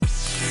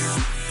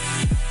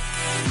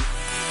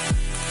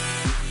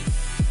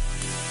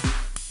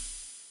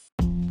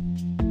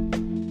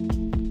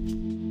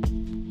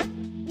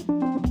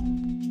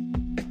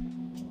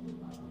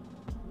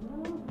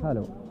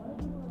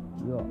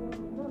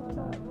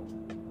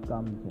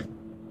કામ છે.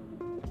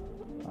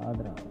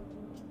 આદરા.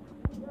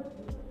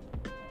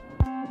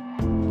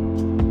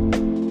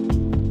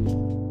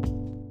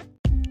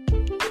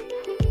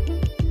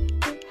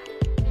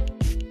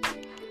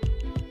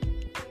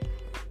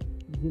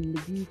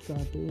 जिंदगी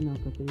काटे ना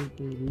कटे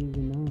तेरी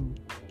बिना,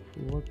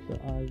 वक्त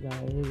आ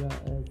जाएगा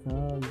ऐसा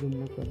जो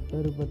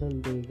मुकद्दर बदल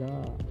देगा.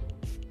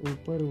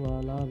 ऊपर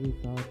वाला भी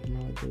साथ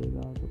ना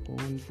देगा तो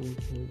कौन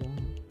पूछेगा.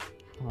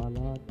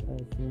 हालात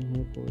ऐसे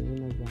हैं कोई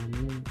न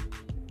जाने,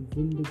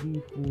 जिंदगी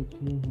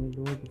पूछे हैं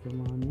लोग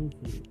ज़माने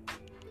से,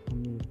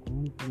 हमें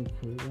कौन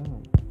पूछेगा.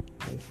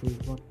 ऐसे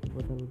वक्त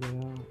बदल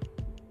गया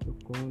तो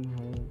कौन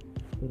है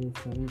तेरे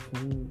संग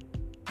संग.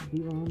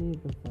 दीवाने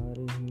तो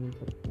सारे हैं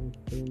पर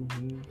पूछते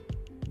नहीं,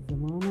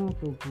 ज़माना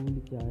तो भूल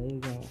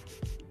जाएगा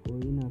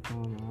कोई ना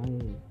काम आए.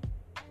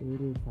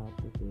 तेरे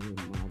साथ तेरे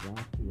माँ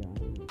बाप ही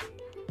आए.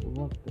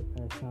 वक्त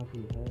ऐसा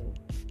भी है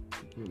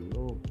जो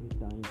लोग भी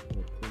टाइम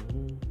करते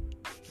हैं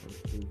और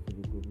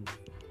दूसरे को भी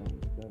टाइम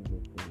कर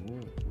देते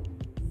हैं.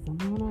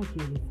 ज़माना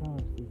के हिसाब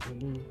से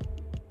चले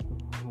तो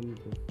हम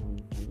तो संग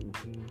संग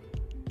नहीं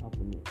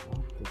अपने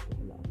आप को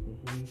कहलाते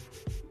हैं.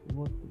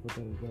 वक्त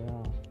बदल गया